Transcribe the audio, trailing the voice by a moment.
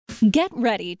Get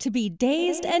ready to be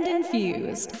dazed and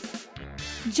infused.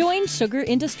 Join sugar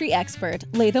industry expert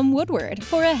Latham Woodward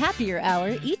for a happier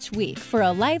hour each week for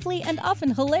a lively and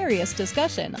often hilarious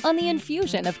discussion on the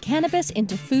infusion of cannabis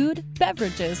into food,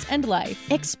 beverages, and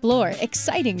life. Explore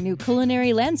exciting new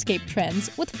culinary landscape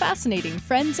trends with fascinating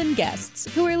friends and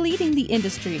guests who are leading the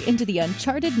industry into the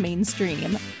uncharted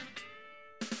mainstream.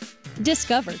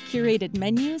 Discover curated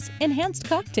menus, enhanced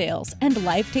cocktails, and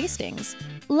live tastings.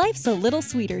 Life's a little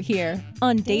sweeter here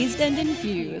on Dazed and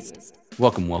Infused.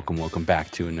 Welcome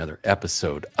back to another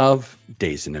episode of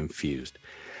Dazed and Infused.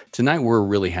 Tonight, we're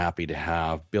really happy to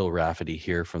have Bill Rafferty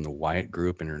here from the Wyatt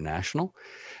Group International.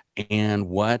 And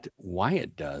what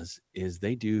Wyatt does is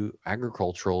they do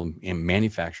agricultural and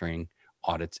manufacturing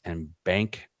audits and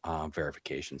bank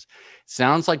verifications.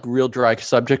 Sounds like real dry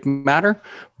subject matter,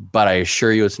 but I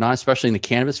assure you it's not, especially in the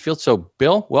cannabis field. So,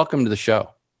 Bill, welcome to the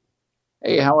show.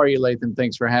 Hey, how are you, Latham?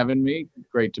 Thanks for having me.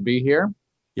 Great to be here.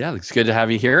 Yeah, it's good to have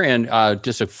you here. And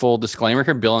just a full disclaimer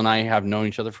here, Bill and I have known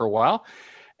each other for a while,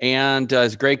 and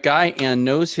he's a great guy and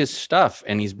knows his stuff.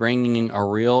 And he's bringing a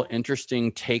real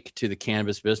interesting take to the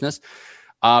cannabis business.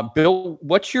 Bill,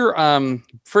 what's your,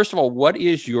 first of all, we're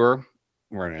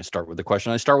going to start with the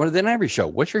question I start with in every show.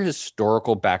 What's your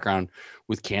historical background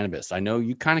with cannabis? I know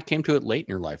you kind of came to it late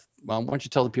in your life. Why don't you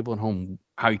tell the people at home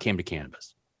how you came to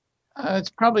cannabis? It's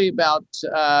probably about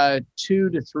 2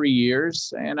 to 3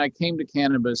 years. And I came to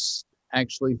cannabis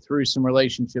actually through some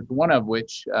relationships, one of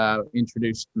which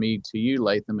introduced me to you,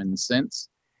 Latham, in a sense.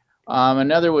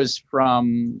 Another was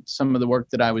from some of the work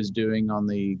that I was doing on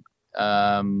the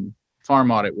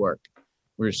farm audit work.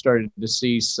 We started to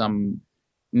see some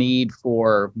need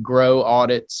for grow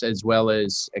audits as well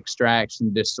as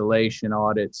extraction, distillation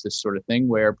audits, this sort of thing,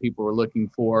 where people were looking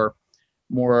for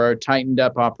more tightened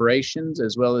up operations,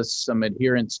 as well as some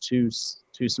adherence to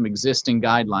some existing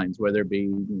guidelines, whether it be,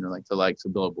 like the likes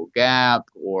of Global Gap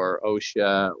or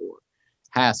OSHA or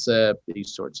HACCP,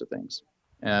 these sorts of things.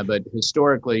 But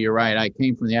historically, you're right. I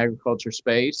came from the agriculture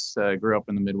space, grew up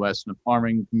in the Midwest in a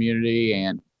farming community,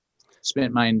 and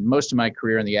spent most of my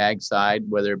career in the ag side,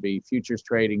 whether it be futures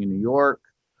trading in New York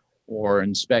or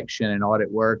inspection and audit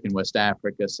work in West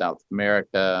Africa, South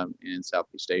America, and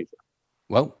Southeast Asia.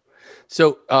 Well,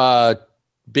 so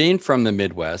being from the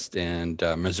Midwest and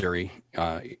Missouri,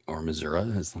 or Missouri,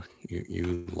 as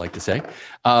you like to say,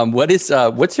 what's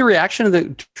the reaction of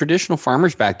the traditional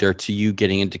farmers back there to you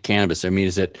getting into cannabis? I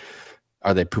mean,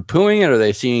 are they poo-pooing it, or are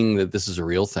they seeing that this is a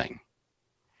real thing?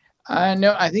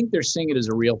 No, I think they're seeing it as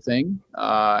a real thing,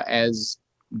 as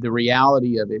the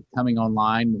reality of it coming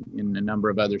online in a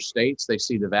number of other states. They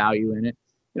see the value in it.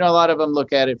 A lot of them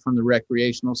look at it from the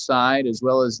recreational side as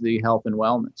well as the health and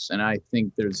wellness. And I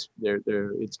think it's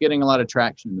getting a lot of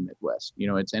traction in the Midwest.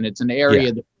 It's an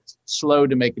area that's slow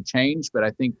to make a change, but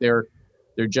I think they're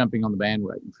jumping on the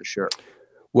bandwagon for sure.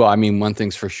 Well, I mean, one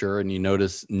thing's for sure, and you know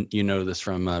this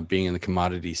from being in the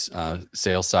commodities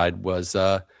sales side, was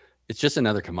it's just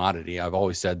another commodity. I've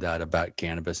always said that about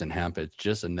cannabis and hemp. It's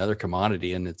just another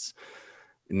commodity, and it's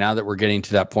now that we're getting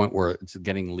to that point where it's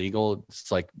getting legal,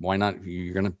 it's like, why not?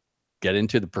 You're going to get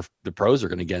into the pros are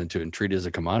going to get into it and treat it as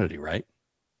a commodity, right?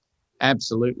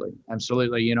 Absolutely.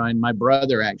 And my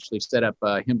brother actually set up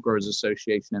a hemp growers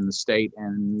association in the state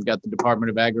and got the Department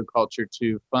of Agriculture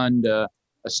to fund a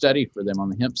study for them on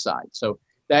the hemp side. So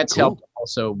that's cool. Helped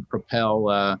also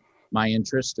propel my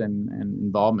interest and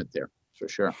involvement there for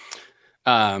sure.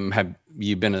 Have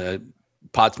you been a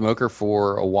pot smoker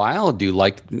for a while? Do you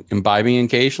like imbibing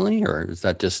occasionally, or is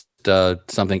that just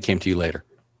something that came to you later?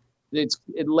 It's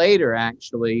later,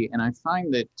 actually, and I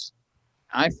find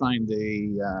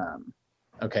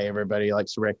everybody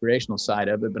likes the recreational side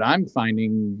of it, but I'm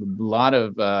finding a lot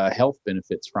of health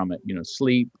benefits from it.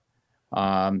 Sleep,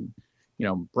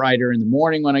 brighter in the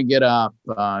morning when I get up.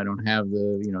 I don't have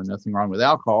nothing wrong with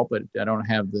alcohol, but I don't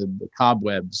have the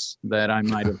cobwebs that I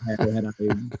might have had.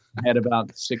 I had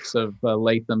about 6 of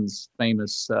Latham's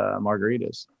famous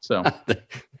margaritas. So there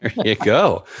you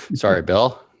go. Sorry,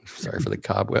 Bill. Sorry for the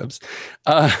cobwebs.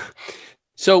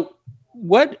 So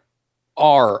what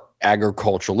are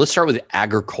agricultural? Let's start with the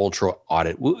agricultural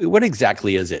audit. What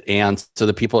exactly is it? And so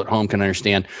the people at home can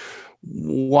understand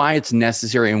why it's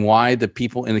necessary and why the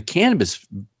people in the cannabis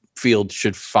field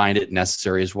should find it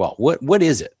necessary as well. What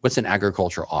is it? What's an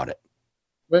agricultural audit?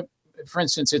 Well, for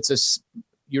instance,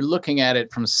 you're looking at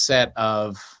it from a set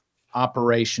of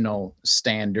operational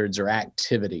standards or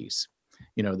activities.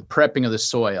 The prepping of the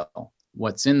soil,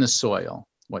 what's in the soil,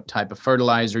 what type of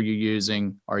fertilizer you're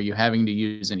using. Are you having to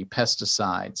use any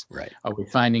pesticides? Right. Are we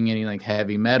finding any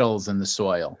heavy metals in the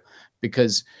soil?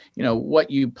 Because,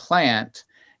 what you plant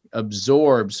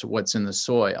absorbs what's in the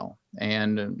soil.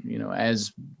 And,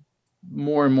 as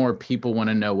more and more people want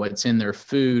to know what's in their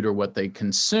food or what they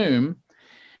consume,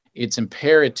 it's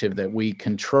imperative that we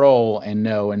control and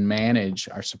know and manage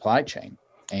our supply chain.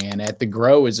 And at the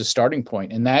grow is a starting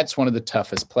point. And that's one of the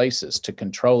toughest places to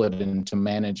control it and to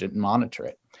manage it and monitor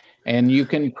it. And you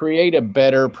can create a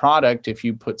better product if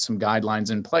you put some guidelines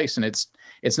in place. And it's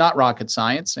not rocket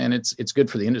science, and it's good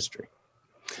for the industry.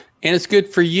 And it's good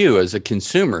for you as a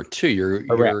consumer too.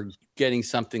 You're getting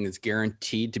something that's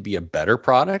guaranteed to be a better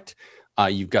product.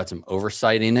 You've got some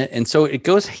oversight in it. And so it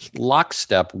goes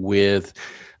lockstep with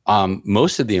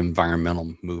most of the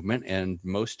environmental movement and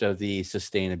most of the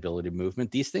sustainability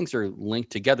movement. These things are linked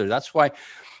together. That's why,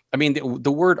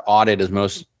 the word audit is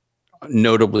most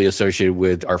notably associated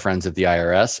with our friends at the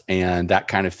IRS and that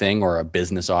kind of thing, or a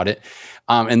business audit.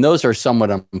 And those are somewhat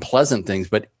unpleasant things.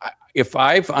 But if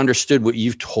I've understood what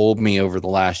you've told me over the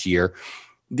last year,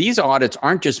 these audits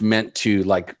aren't just meant to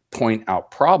point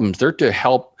out problems. They're to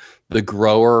help the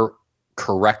grower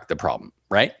correct the problem,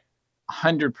 right?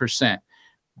 100%.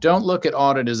 Don't look at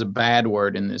audit as a bad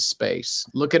word in this space.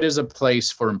 Look at it as a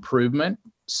place for improvement,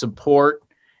 support,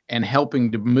 and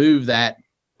helping to move that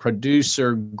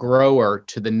producer grower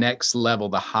to the next level,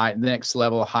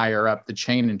 higher up the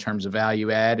chain in terms of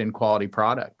value add and quality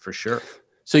product, for sure.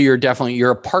 So you're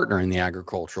a partner in the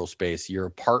agricultural space. You're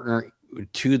a partner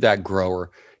to that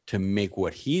grower to make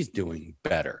what he's doing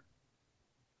better.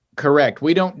 Correct.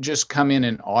 We don't just come in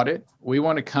and audit. We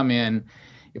want to come in,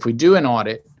 if we do an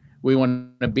audit, we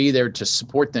want to be there to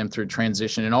support them through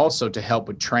transition and also to help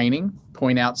with training,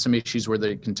 point out some issues where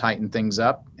they can tighten things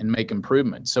up and make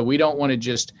improvements. So we don't want to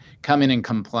just come in and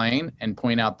complain and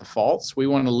point out the faults. We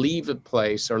want to leave a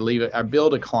place or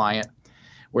build a client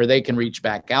where they can reach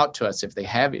back out to us if they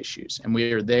have issues. And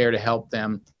we are there to help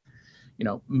them,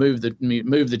 move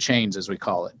the chains, as we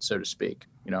call it, so to speak.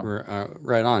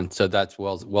 Right on. So that's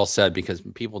well said, because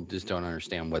people just don't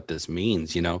understand what this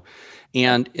means,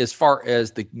 And as far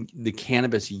as the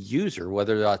cannabis user,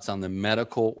 whether that's on the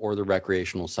medical or the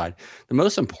recreational side, the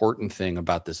most important thing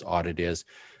about this audit is,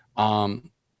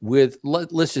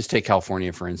 let's just take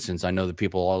California, for instance. I know that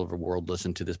people all over the world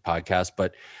listen to this podcast,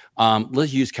 but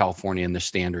let's use California and the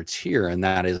standards here. And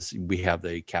that is, we have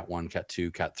the Cat 1, Cat 2,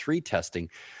 Cat 3 testing,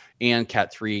 and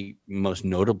Cat 3 most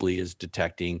notably is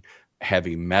detecting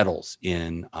heavy metals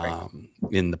in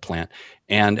the plant.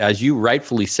 And as you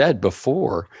rightfully said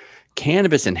before,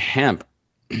 cannabis and hemp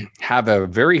have a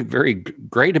very, very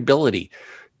great ability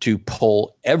to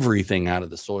pull everything out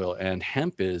of the soil. And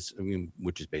hemp is,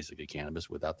 which is basically cannabis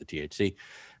without the THC,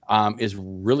 is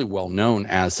really well known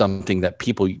as something that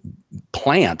people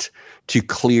plant to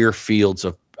clear fields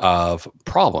of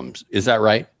problems. Is that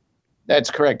right? That's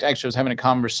correct. Actually, I was having a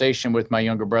conversation with my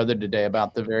younger brother today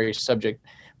about the very subject.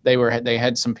 They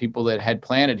had some people that had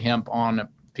planted hemp on a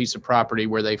piece of property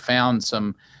where they found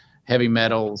some heavy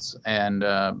metals and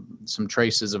some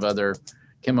traces of other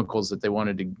chemicals that they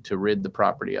wanted to rid the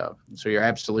property of. So you're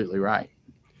absolutely right.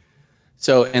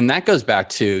 So, and that goes back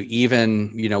to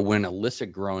even, when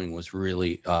illicit growing was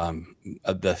really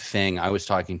the thing. I was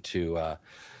talking to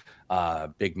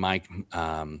Big Mike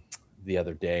the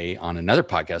other day on another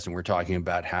podcast, and we're talking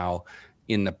about how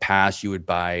in the past you would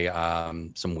buy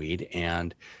some weed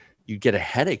and you'd get a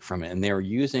headache from it. And they were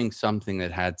using something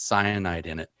that had cyanide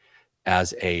in it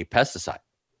as a pesticide.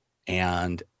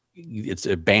 And it's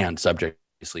a banned subject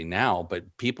obviously now, but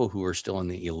people who are still in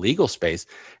the illegal space,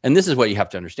 and this is what you have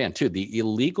to understand too, the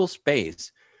illegal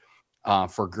space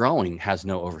for growing has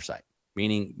no oversight,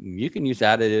 meaning you can use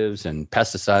additives and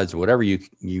pesticides or whatever you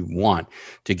want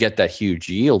to get that huge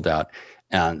yield out.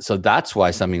 And so that's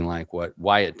why something like what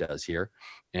Wyatt does here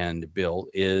and Bill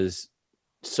is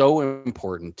so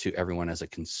important to everyone as a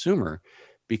consumer,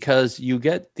 because you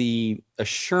get the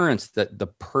assurance that the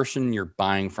person you're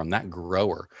buying from, that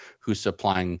grower who's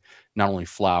supplying not only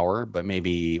flower, but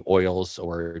maybe oils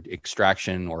or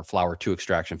extraction or flower to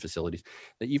extraction facilities,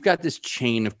 that you've got this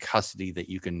chain of custody that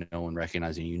you can know and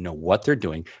recognize, and you know what they're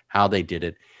doing, how they did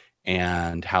it,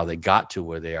 and how they got to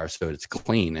where they are, so it's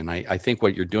clean. And I think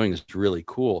what you're doing is really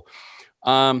cool.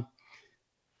 What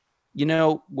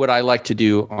I like to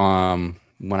do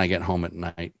when I get home at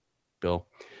night, Bill,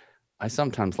 I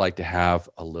sometimes like to have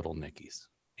a Little Nicky's.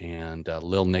 And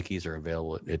Little Nicky's are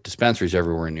available at dispensaries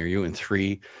everywhere near you in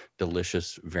 3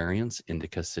 delicious variants: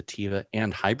 indica, sativa,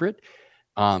 and hybrid.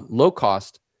 Low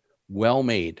cost, well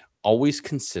made, always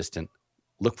consistent.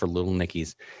 Look for Little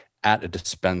Nicky's at a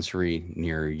dispensary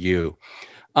near you.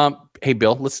 Hey,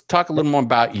 Bill, let's talk a little more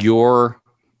about your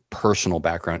personal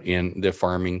background in the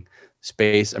farming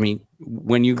space. I mean,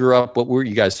 when you grew up, what were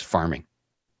you guys farming?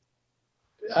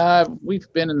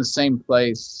 We've been in the same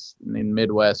place in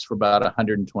Midwest for about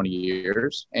 120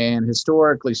 years. And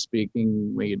historically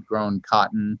speaking, we had grown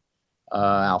cotton,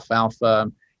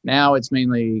 alfalfa. Now it's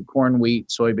mainly corn, wheat,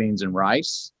 soybeans, and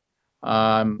rice.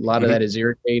 A lot of that is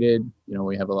irrigated.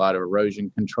 We have a lot of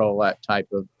erosion control, that type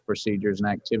of procedures and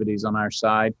activities on our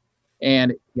side.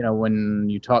 And, when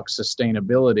you talk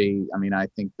sustainability, I mean, I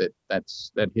think that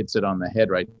hits it on the head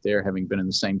right there, having been in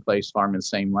the same place, farming the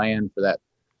same land for that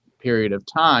period of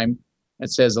time.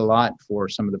 It says a lot for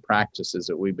some of the practices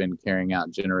that we've been carrying out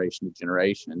generation to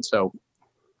generation. And so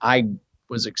I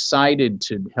was excited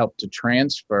to help to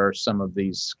transfer some of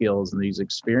these skills and these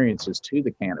experiences to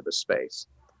the cannabis space.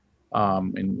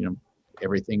 And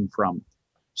everything from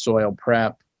soil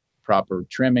prep, proper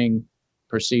trimming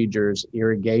procedures,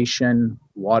 irrigation,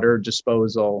 water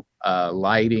disposal,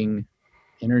 lighting,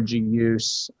 energy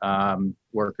use,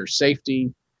 worker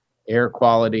safety, air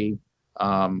quality,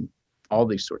 all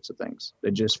these sorts of things.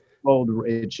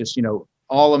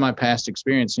 All of my past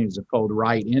experience seems to fold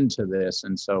right into this,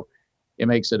 and so it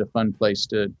makes it a fun place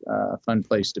to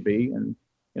be, and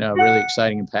really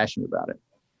exciting and passionate about it.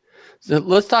 So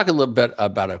let's talk a little bit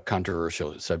about a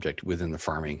controversial subject within the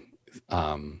farming,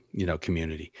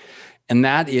 community, and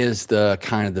that is the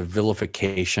kind of the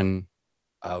vilification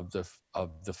of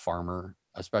the farmer,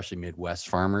 especially Midwest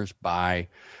farmers, by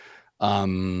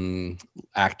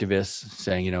activists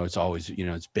saying, it's always,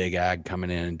 it's big ag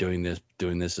coming in and doing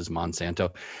this as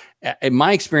Monsanto. And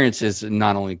my experience is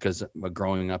not only because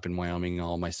growing up in Wyoming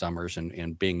all my summers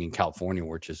and being in California,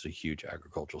 which is a huge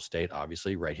agricultural state,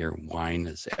 obviously right here, wine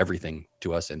is everything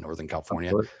to us in Northern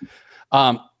California.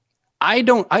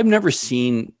 I've never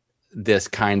seen this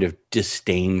kind of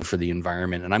disdain for the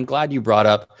environment. And I'm glad you brought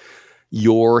up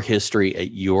your history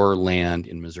at your land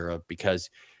in Missouri, because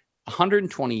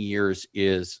 120 years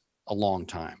is a long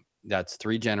time. That's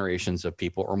 3 generations of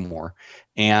people or more.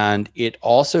 And it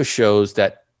also shows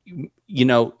that,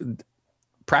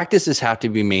 practices have to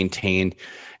be maintained.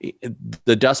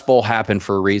 The Dust Bowl happened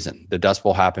for a reason. The Dust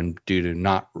Bowl happened due to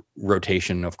not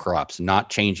rotation of crops, not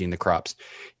changing the crops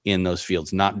in those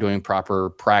fields, not doing proper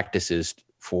practices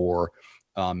for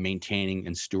maintaining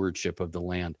and stewardship of the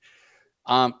land.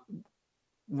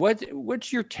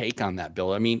 What's your take on that,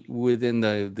 Bill? I mean, within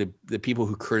the people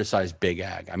who criticize big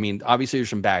ag, I mean, obviously there's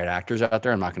some bad actors out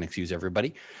there. I'm not going to excuse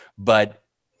everybody, but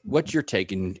what's your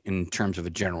take in terms of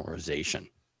a generalization?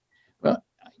 Well,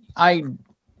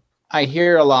 I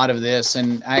hear a lot of this,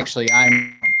 and actually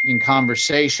I'm in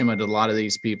conversation with a lot of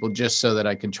these people just so that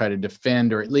I can try to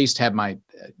defend, or at least have my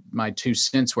 2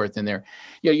 cents worth in there.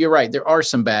 You're right. There are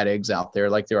some bad eggs out there,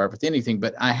 like there are with anything,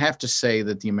 but I have to say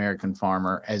that the American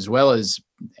farmer, as well as,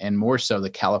 and more so, the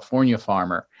California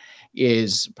farmer,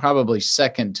 is probably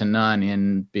second to none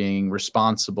in being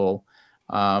responsible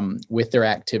with their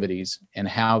activities and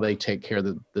how they take care of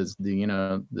the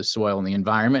soil and the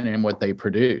environment and what they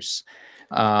produce.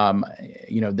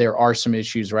 There are some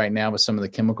issues right now with some of the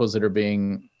chemicals that are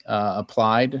being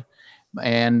applied,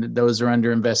 and those are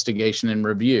under investigation and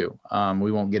review.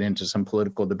 We won't get into some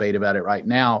political debate about it right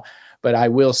now, but I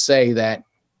will say that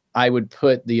I would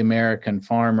put the American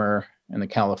farmer and the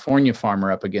California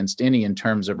farmer up against any in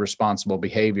terms of responsible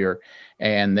behavior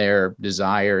and their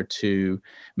desire to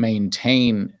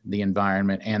maintain the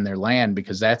environment and their land,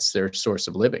 because that's their source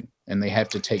of living, and they have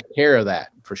to take care of that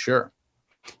for sure.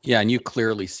 Yeah, and you've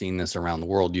clearly seen this around the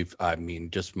world.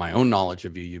 Just my own knowledge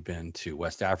of you, you've been to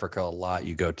West Africa a lot.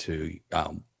 You go to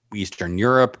Eastern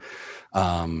Europe.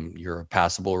 You're a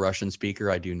passable Russian speaker.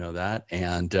 I do know that.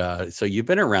 And so you've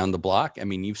been around the block. I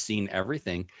mean, you've seen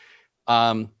everything.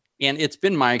 And it's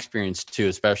been my experience too,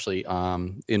 especially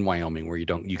in Wyoming, where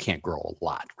you can't grow a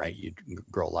lot, right? You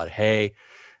grow a lot of hay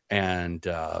and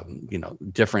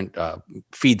different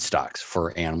feedstocks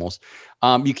for animals.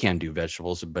 You can do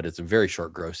vegetables, but it's a very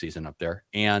short grow season up there.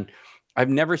 And I've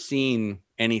never seen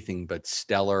anything but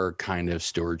stellar kind of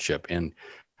stewardship. And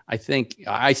I think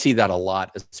I see that a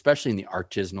lot, especially in the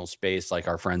artisanal space, like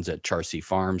our friends at Charcy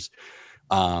Farms,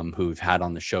 who've had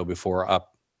on the show before up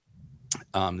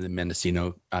the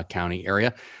Mendocino County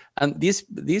area. And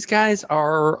these guys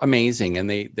are amazing, and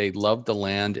they love the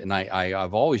land. And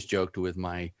I've always joked with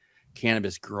my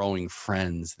cannabis growing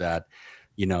friends that,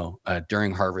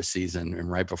 during harvest season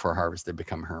and right before harvest, they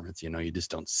become hermits. You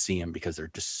just don't see them because they're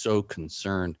just so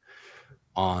concerned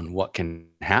on what can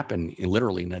happen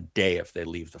literally in a day if they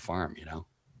leave the farm,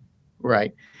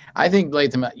 Right. I think,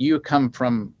 Latham, you come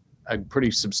from a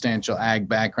pretty substantial ag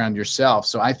background yourself.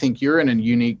 So I think you're in a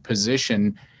unique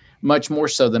position, much more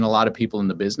so than a lot of people in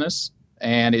the business.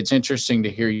 And it's interesting to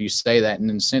hear you say that, and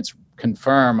in a sense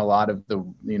confirm a lot of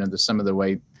the, some of the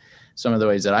way some of the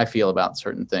ways that I feel about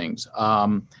certain things.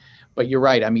 But you're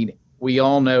right. I mean, we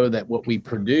all know that what we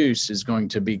produce is going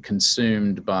to be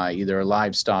consumed by either a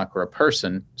livestock or a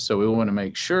person. So we want to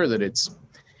make sure that it's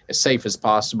as safe as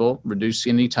possible, reduce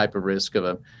any type of risk of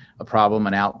a problem,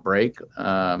 an outbreak,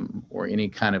 or any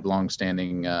kind of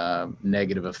longstanding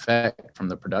negative effect from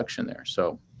the production there.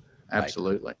 So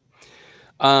absolutely.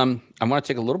 I want to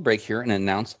take a little break here and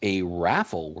announce a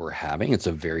raffle we're having. It's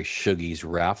a Very Shuggies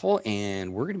raffle,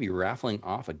 and we're going to be raffling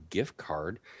off a gift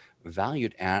card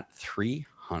valued at $300.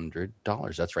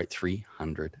 That's right,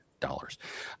 $300.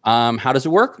 How does it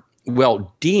work?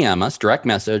 Well, DM us, direct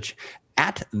message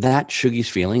at That Shuggies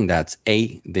Feeling. That's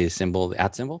the symbol, the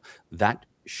at symbol, That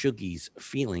Shuggies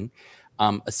Feeling.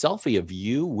 A selfie of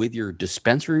you with your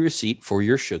dispensary receipt for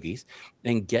your Shuggies,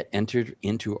 and get entered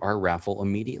into our raffle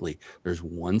immediately. There's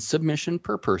one submission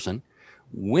per person.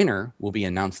 Winner will be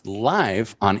announced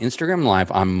live on Instagram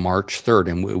Live on March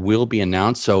 3rd, and will be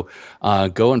announced. So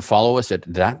go and follow us at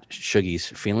That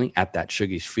Shuggies Feeling, at That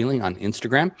Shuggies Feeling on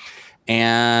Instagram,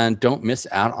 and don't miss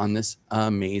out on this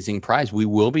amazing prize. We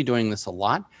will be doing this a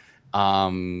lot.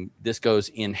 This goes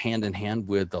in hand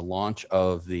with the launch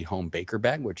of the home baker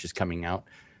bag, which is coming out,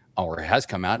 or has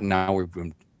come out, and now we've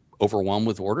been overwhelmed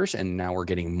with orders, and now we're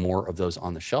getting more of those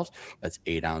on the shelves. That's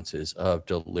 8 ounces of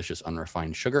delicious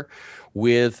unrefined sugar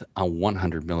with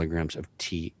 100 milligrams of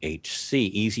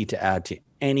THC. Easy to add to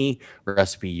any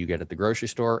recipe you get at the grocery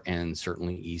store, and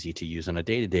certainly easy to use on a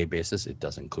day-to-day basis. It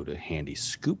does include a handy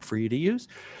scoop for you to use,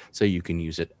 so you can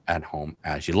use it at home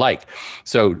as you like.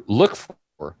 So look for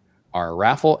our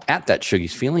raffle at That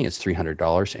Shuggies Feeling. It's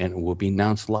 $300, and it will be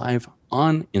announced live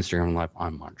on Instagram Live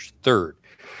on March 3rd.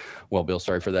 Well, Bill,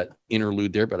 sorry for that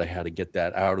interlude there, but I had to get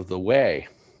that out of the way.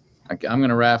 I'm going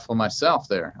to raffle myself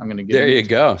there. I'm going to get there. You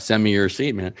go. Send me your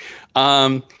receipt, man.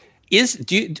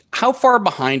 How far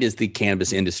behind is the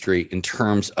cannabis industry in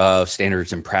terms of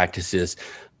standards and practices?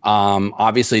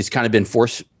 Obviously, it's kind of been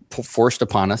forced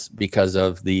upon us because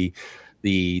of the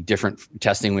different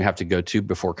testing we have to go to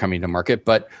before coming to market.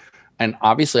 And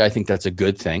obviously, I think that's a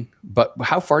good thing. But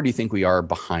how far do you think we are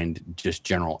behind just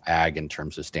general ag in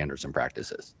terms of standards and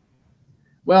practices?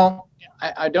 Well,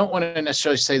 I don't want to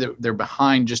necessarily say that they're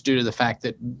behind just due to the fact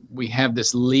that we have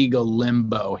this legal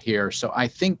limbo here. So I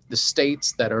think the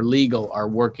states that are legal are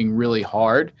working really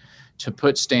hard to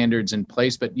put standards in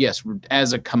place. But yes,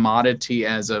 as a commodity,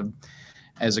 as a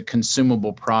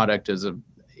consumable product,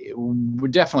 we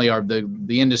definitely are.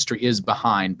 The industry is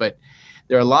behind, but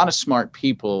there are a lot of smart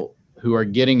people who are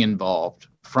getting involved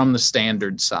from the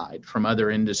standard side, from other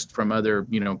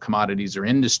commodities or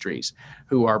industries,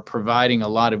 who are providing a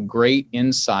lot of great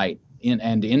insight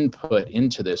and input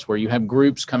into this, where you have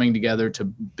groups coming together to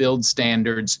build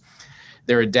standards.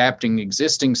 They're adapting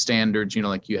existing standards,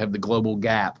 like you have the Global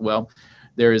Gap. Well,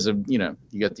 there is you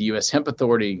got the U.S. Hemp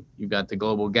Authority, you've got the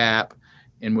Global Gap,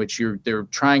 in which they're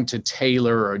trying to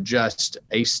tailor or adjust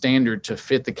a standard to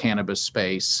fit the cannabis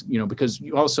space, because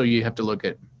you have to look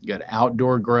at, you got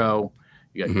outdoor grow,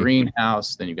 you got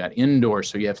greenhouse, then you got indoor.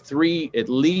 So you have at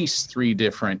least three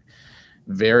different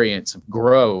variants of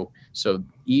grow. So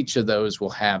each of those will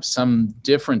have some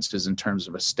differences in terms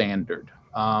of a standard.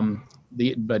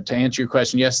 But to answer your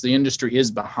question, yes, the industry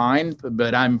is behind,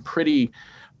 but I'm pretty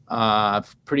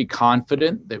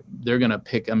confident that they're going to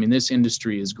pick. This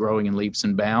industry is growing in leaps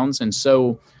and bounds, and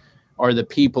so are the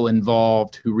people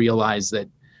involved who realize that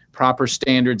proper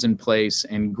standards in place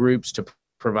and groups to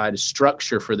provide a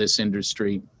structure for this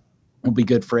industry will be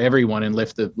good for everyone and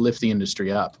lift the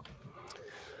industry up.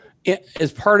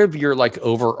 As part of your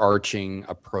overarching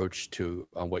approach to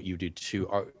what you do too,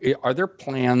 are there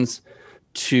plans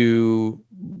to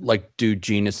do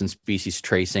genus and species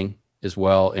tracing as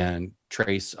well, and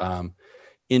trace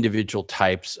individual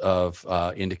types of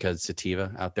indica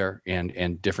sativa out there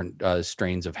and different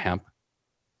strains of hemp?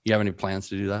 You have any plans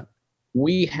to do that?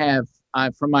 We have,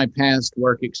 from my past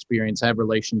work experience, I have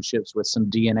relationships with some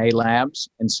DNA labs.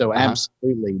 And so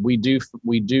absolutely, we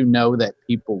do know that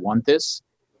people want this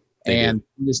and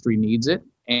industry needs it.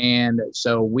 And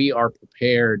so we are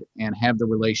prepared and have the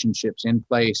relationships in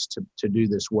place to do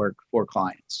this work for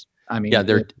clients.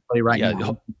 They're right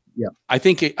now. Yeah, I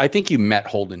think you met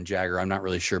Holden Jagger. I'm not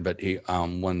really sure, but he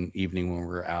one evening when we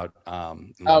were out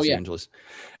in Los Angeles,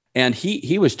 and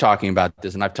he was talking about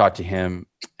this, and I've talked to him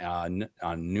on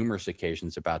numerous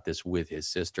occasions about this with his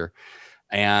sister,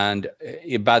 and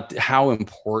about how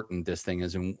important this thing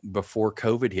is. And before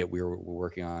COVID hit, we were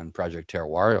working on Project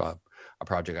Terroir, a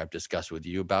project I've discussed with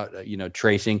you about,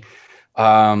 tracing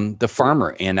the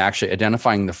farmer and actually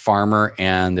identifying the farmer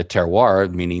and the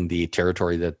terroir, meaning the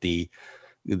territory that the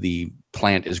the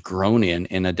plant is grown in,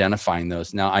 and identifying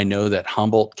those. Now, I know that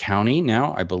Humboldt County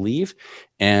now, I believe,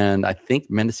 and I think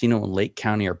Mendocino and Lake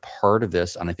County are part of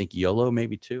this, and I think Yolo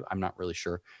maybe too. I'm not really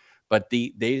sure, but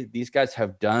these guys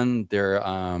have done their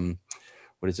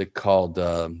what is it called?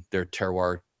 Their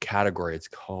terroir category. It's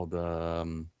called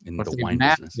in the wine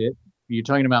business. You're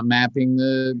talking about mapping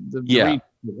the yeah.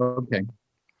 Okay.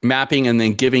 Mapping and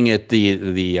then giving it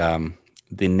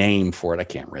the name for it. I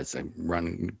can't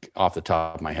run off the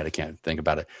top of my head. I can't think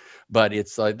about it, but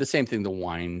it's like the same thing the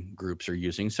wine groups are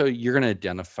using. So you're going to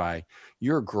identify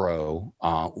your grow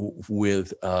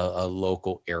with a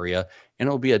local area, and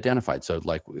it'll be identified. So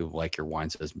like your wine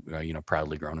says,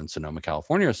 proudly grown in Sonoma,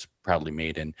 California, is proudly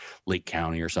made in Lake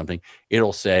County or something.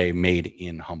 It'll say made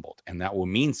in Humboldt, and that will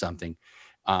mean something,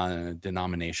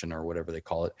 denomination or whatever they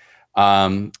call it.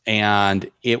 And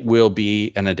it will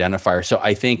be an identifier. So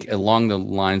I think along the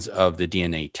lines of the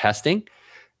DNA testing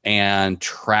and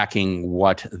tracking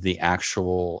what the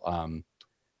actual,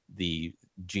 the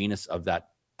genus of that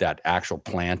actual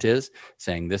plant is,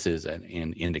 saying this is an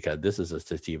indica, this is a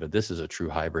sativa, this is a true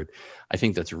hybrid. I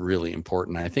think that's really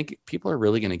important. I think people are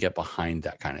really going to get behind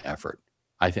that kind of effort.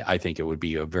 I think it would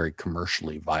be a very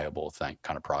commercially viable kind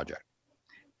of project.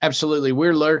 Absolutely.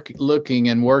 We're looking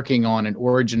and working on an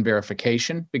origin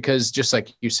verification, because just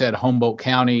like you said, Humboldt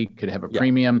County could have a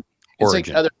premium. It's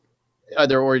origin. Like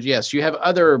other origin. Yes, you have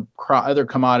other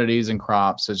commodities and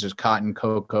crops such as cotton,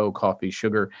 cocoa, coffee,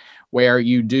 sugar, where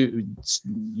they do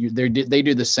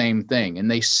the same thing, and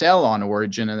they sell on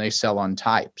origin and they sell on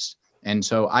types. And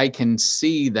so I can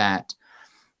see that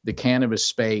the cannabis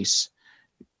space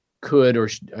could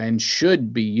and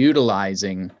should be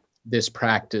utilizing this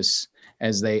practice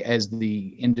as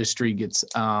the industry gets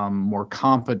more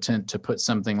competent to put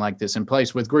something like this in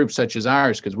place with groups such as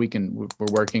ours, because we're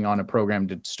working on a program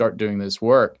to start doing this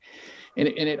work. And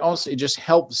it just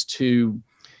helps to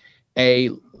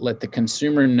let the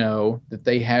consumer know that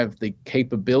they have the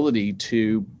capability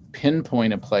to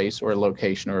pinpoint a place or a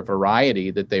location or a variety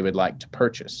that they would like to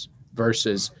purchase,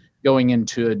 versus going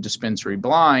into a dispensary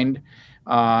blind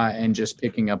and just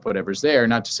picking up whatever's there.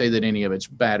 Not to say that any of it's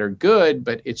bad or good,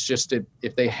 but it's just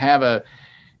if they have a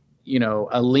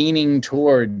leaning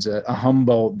towards a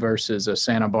Humboldt versus a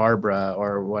Santa Barbara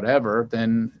or whatever,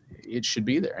 then it should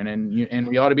be there. And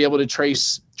we ought to be able to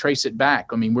trace it back.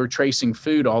 I mean, we're tracing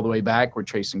food all the way back. We're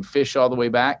tracing fish all the way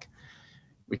back.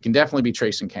 We can definitely be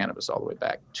tracing cannabis all the way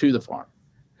back to the farm.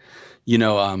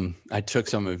 I took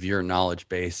some of your knowledge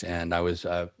base, and I was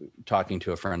talking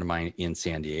to a friend of mine in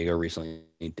San Diego recently,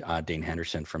 Dane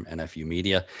Henderson from NFU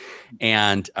Media,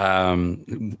 and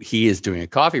he is doing a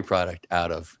coffee product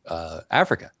out of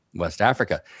Africa, West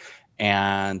Africa,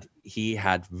 and he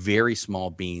had very small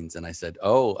beans, and I said,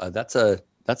 "Oh, that's a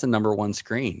number one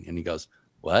screen," and he goes,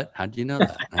 "What? How did you know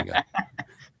that?" And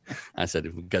I said,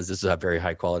 because this is a very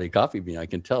high quality coffee bean. I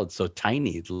can tell it's so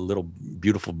tiny, it's little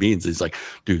beautiful beans. He's like,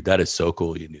 "Dude, that is so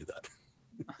cool. You knew that."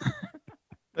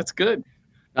 That's good.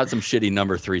 Not some shitty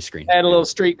number 3 screen. Add a little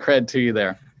street cred to you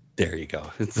there. There you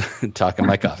go. It's talking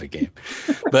my coffee game.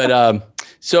 But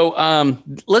so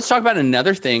let's talk about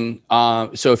another thing.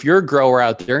 So if you're a grower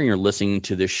out there and you're listening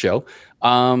to this show,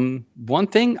 one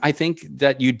thing I think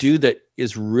that you do that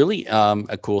is really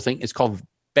a cool thing is called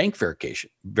bank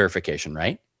verification,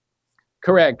 right?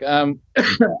 Correct.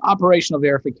 Operational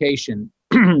verification.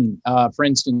 For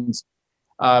instance,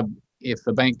 if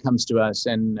a bank comes to us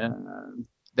and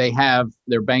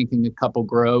they're banking a couple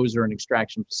grows or an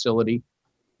extraction facility,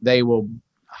 they will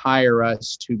hire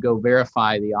us to go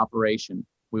verify the operation.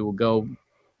 We will go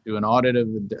do an audit of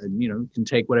can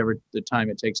take whatever the time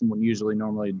it takes, and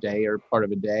normally a day or part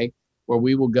of a day, where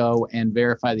we will go and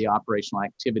verify the operational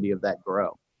activity of that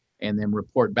grow, and then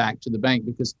report back to the bank,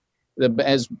 because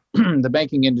as the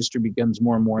banking industry becomes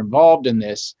more and more involved in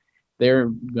this, they're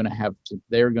going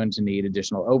to need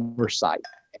additional oversight.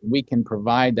 And we can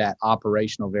provide that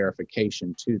operational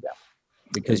verification to them,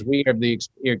 because we have the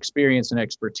experience and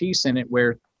expertise in it,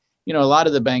 where, a lot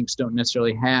of the banks don't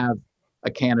necessarily have a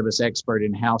cannabis expert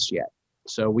in-house yet.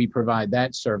 So we provide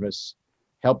that service,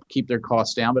 help keep their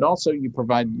costs down, but also you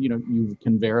provide, you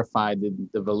can verify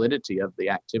the validity of the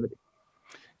activity.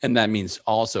 And that means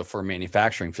also for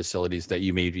manufacturing facilities that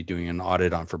you may be doing an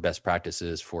audit on for best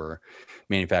practices for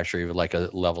manufacturing, like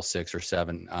a level 6 or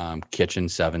 7 kitchen,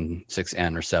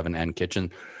 6N or 7N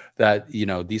kitchen, that,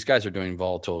 these guys are doing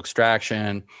volatile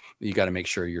extraction. You got to make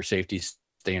sure your safety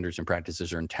standards and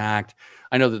practices are intact.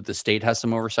 I know that the state has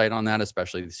some oversight on that,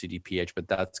 especially the CDPH, but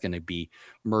that's going to be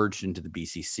merged into the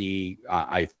BCC.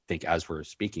 I think as we're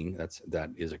speaking, that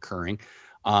is occurring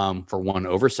for one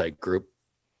oversight group.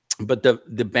 but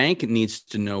the bank needs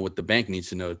to know what the bank needs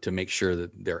to know to make sure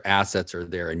that their assets are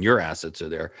there and your assets are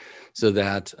there, so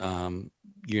that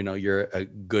you're a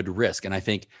good risk. And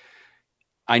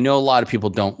I know a lot of people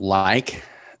don't like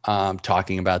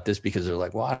talking about this because they're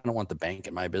like, well, I don't want the bank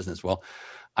in my business. Well,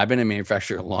 I've been a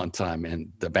manufacturer a long time, and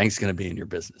the bank's going to be in your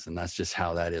business, and that's just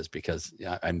how that is. Because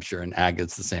I'm sure in ag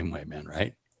it's the same way, man.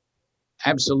 Right?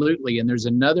 Absolutely. And there's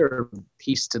another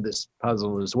piece to this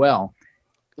puzzle as well.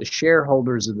 The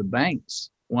shareholders of the banks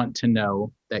want to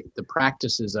know that the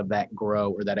practices of that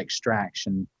grow or that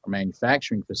extraction or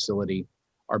manufacturing facility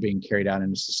are being carried out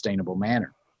in a sustainable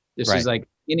manner. This Right. is like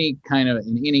any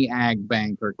ag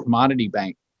bank or commodity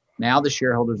bank. Now the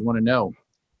shareholders want to know,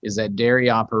 is that dairy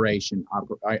operation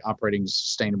operating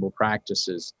sustainable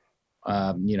practices,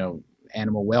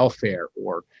 animal welfare,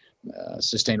 or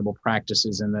sustainable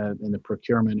practices in the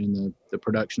procurement and the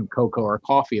production of cocoa or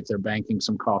coffee if they're banking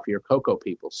some coffee or cocoa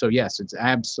people. So yes, it's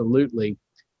absolutely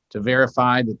to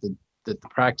verify that the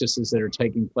practices that are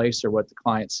taking place are what the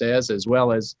client says, as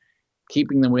well as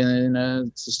keeping them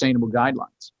within sustainable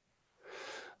guidelines.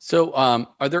 So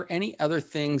are there any other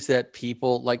things that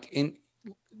people like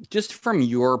just from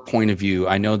your point of view?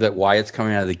 I know that Wyatt's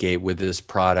coming out of the gate with this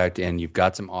product and you've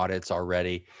got some audits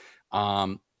already.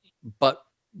 But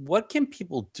what can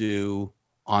people do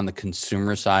on the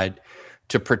consumer side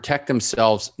to protect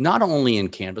themselves, not only in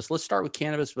cannabis? Let's start with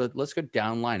cannabis, but let's go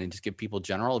downline and just give people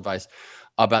general advice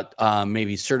about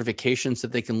maybe certifications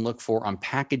that they can look for on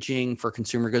packaging for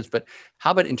consumer goods. But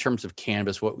how about in terms of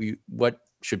cannabis, what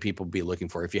should people be looking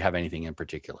for, if you have anything in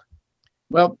particular?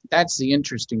 Well, that's the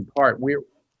interesting part. We're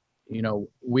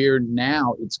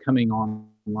now, it's coming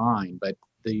online, but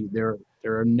there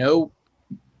are no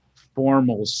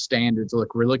formal standards.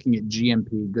 Look, we're looking at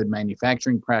GMP, good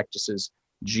manufacturing practices,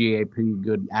 GAP,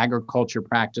 good agriculture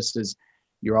practices.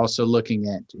 You're also looking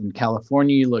at, in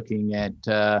California, you're looking at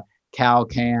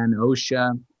CalCan,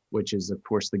 OSHA, which is of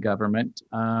course the government,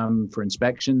 for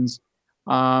inspections.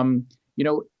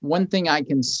 One thing I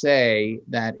can say,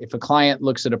 that if a client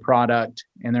looks at a product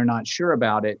and they're not sure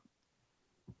about it,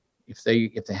 if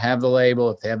they have the label,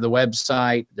 if they have the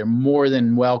website, they're more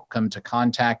than welcome to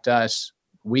contact us.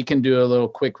 We can do a little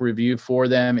quick review for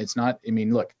them. It's not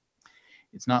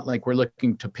like we're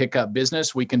looking to pick up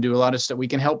business. We can do a lot of stuff. We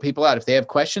can help people out. If they have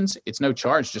questions, it's no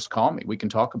charge. Just call me. We can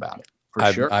talk about it.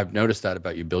 Sure. I've noticed that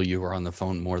about you, Bill. You are on the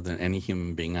phone more than any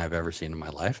human being I've ever seen in my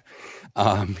life.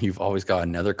 You've always got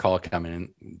another call coming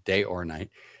in, day or night.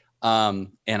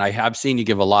 And I have seen you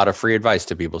give a lot of free advice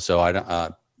to people. So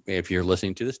if you're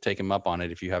listening to this, take them up on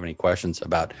it if you have any questions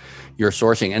about your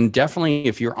sourcing. And definitely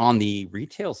if you're on the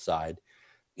retail side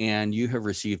and you have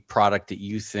received product that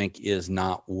you think is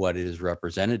not what it is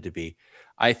represented to be,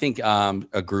 I think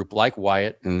a group like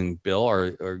Wyatt and Bill are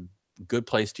a good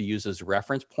place to use as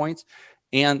reference points.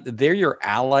 And they're your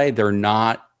ally. They're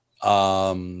not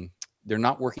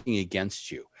working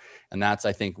against you. And that's,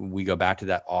 I think, we go back to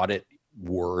that audit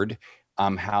word,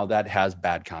 how that has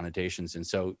bad connotations. And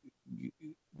so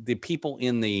the people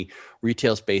in the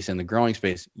retail space and the growing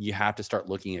space, you have to start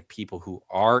looking at people who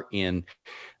are in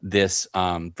this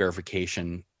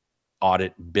verification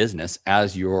audit business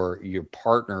as your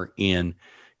partner in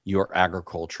your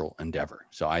agricultural endeavor.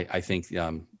 So I think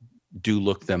do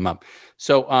look them up.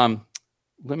 So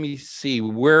let me see.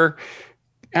 We're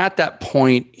at that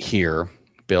point here,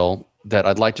 Bill, that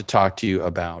I'd like to talk to you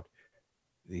about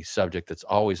the subject that's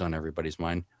always on everybody's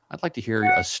mind. I'd like to hear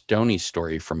a Stony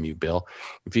story from you, Bill.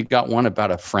 If you've got one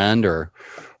about a friend or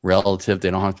relative,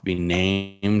 they don't have to be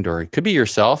named, or it could be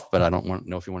yourself, but I don't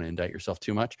know if you want to indict yourself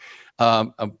too much.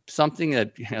 Something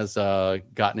that has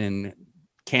gotten in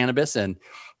cannabis and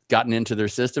gotten into their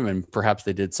system, and perhaps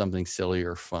they did something silly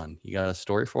or fun. You got a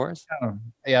story for us?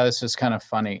 Yeah, this is kind of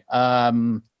funny.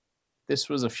 This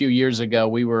was a few years ago.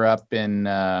 We were up in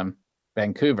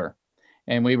Vancouver,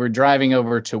 and we were driving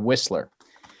over to Whistler.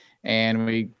 And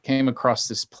we came across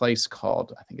this place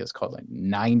called, I think it's called like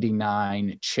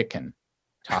 99 Chicken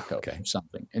Taco or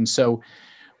something. And so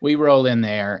we roll in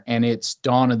there, and it's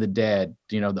Dawn of the Dead,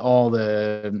 all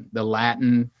the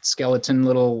Latin skeleton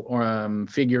little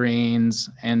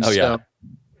figurines. And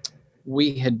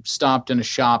we had stopped in a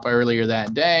shop earlier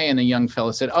that day, and a young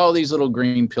fella said, "Oh, these little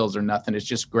green pills are nothing. It's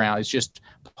just it's just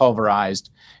pulverized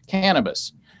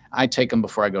cannabis. I take them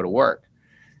before I go to work."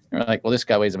 And we're like, "Well, this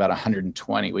guy weighs about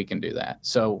 120. We can do that."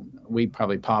 So we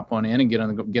probably pop one in and get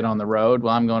on the road.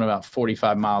 Well, I'm going about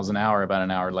 45 miles an hour about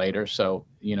an hour later. So,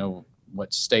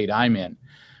 what state I'm in.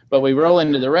 But we roll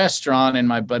into the restaurant, and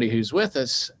my buddy who's with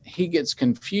us, he gets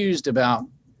confused about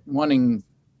wanting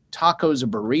tacos or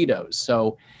burritos.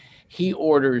 So he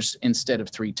orders, instead of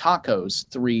 3 tacos,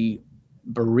 3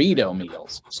 burrito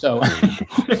meals. So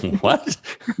What?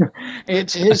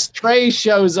 it's his tray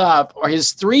shows up, or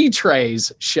his 3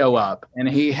 trays show up, and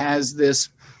he has this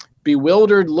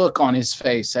bewildered look on his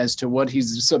face as to what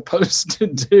he's supposed to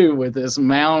do with this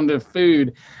mound of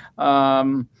food.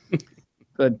 But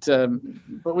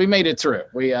we made it through.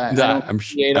 I'm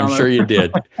sure you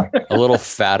did. A little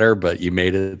fatter, but you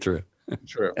made it through.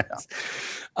 True. Yes.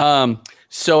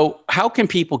 So how can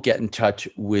people get in touch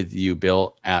with you,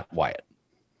 Bill, at Wyatt?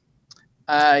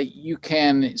 You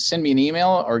can send me an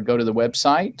email or go to the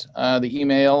website. The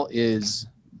email is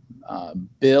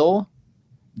bill.ra,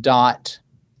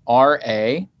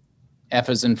 F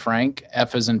as in Frank,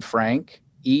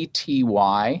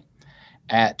 ETY,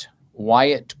 at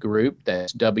Wyatt Group,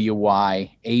 that's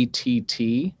WYATT,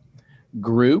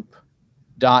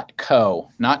 group.co,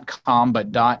 not com,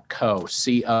 but .co,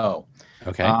 C-O.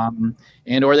 Okay.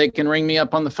 And or they can ring me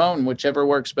up on the phone, whichever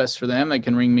works best for them. They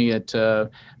can ring me at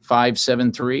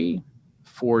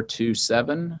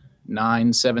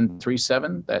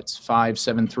 573-427-9737. That's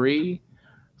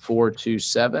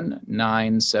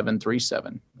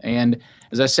 573-427-9737. And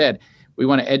as I said, we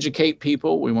want to educate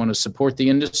people. We want to support the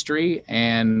industry,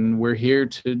 and we're here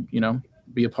to,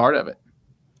 be a part of it.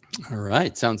 All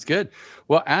right. Sounds good.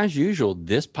 Well, as usual,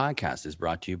 this podcast is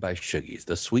brought to you by Shoogies,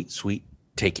 the sweet, sweet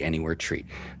take anywhere treat.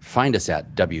 Find us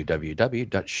at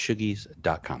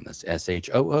www.shoogies.com. That's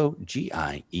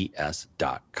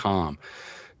SHOOGIES.com.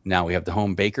 Now we have the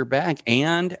home baker bag,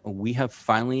 and we have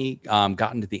finally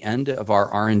gotten to the end of our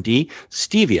R&D.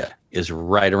 Stevia is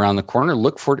right around the corner.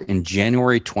 Look for it in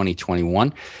January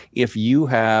 2021. If you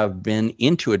have been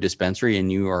into a dispensary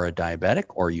and you are a diabetic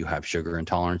or you have sugar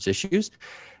intolerance issues,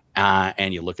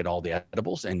 and you look at all the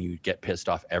edibles and you get pissed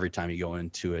off every time you go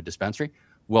into a dispensary,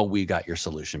 well, we got your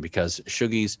solution, because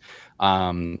Shoogies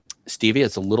stevia,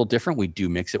 it's a little different. We do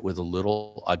mix it with a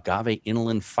little agave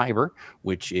inulin fiber,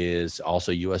 which is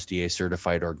also USDA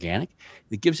certified organic.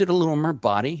 It gives it a little more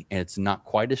body, and it's not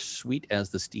quite as sweet as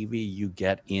the stevia you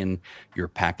get in your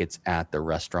packets at the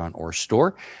restaurant or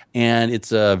store. And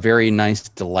it's a very nice,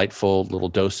 delightful little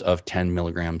dose of 10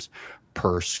 milligrams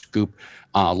per scoop.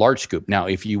 Large scoop. Now,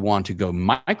 if you want to go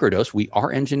microdose, we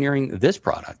are engineering this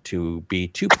product to be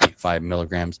 2.5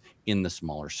 milligrams in the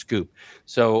smaller scoop.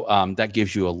 So that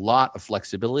gives you a lot of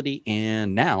flexibility,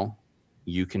 and now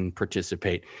you can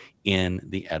participate in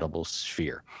the edible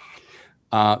sphere.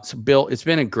 So, Bill, it's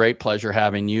been a great pleasure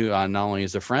having you, not only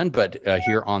as a friend, but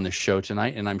here on the show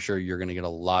tonight. And I'm sure you're going to get a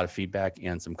lot of feedback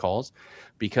and some calls,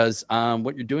 because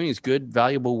what you're doing is good,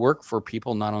 valuable work for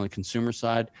people, not on the consumer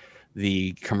side,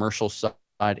 the commercial side,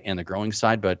 and the growing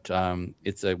side, but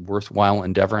it's a worthwhile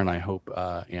endeavor, and I hope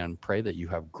and pray that you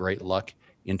have great luck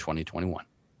in 2021.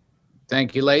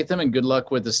 Thank you, Latham, and good luck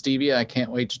with the stevia. I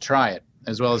can't wait to try it,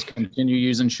 as well as continue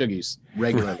using Shoogies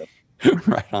regularly.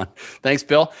 Right on. Thanks,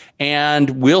 Bill.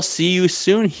 And we'll see you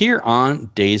soon here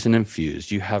on Dazed and Infused.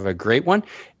 You have a great one,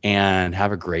 and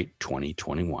have a great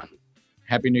 2021.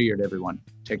 Happy New Year to everyone.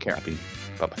 Take care.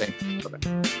 Bye-bye. Bye-bye.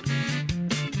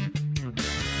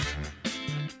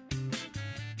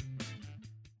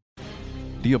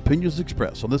 The opinions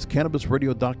expressed on this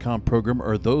CannabisRadio.com program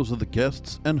are those of the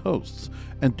guests and hosts,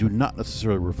 and do not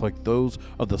necessarily reflect those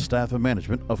of the staff and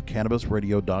management of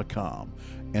CannabisRadio.com.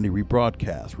 Any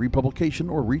rebroadcast, republication,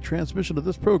 or retransmission of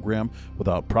this program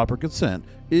without proper consent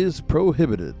is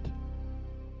prohibited.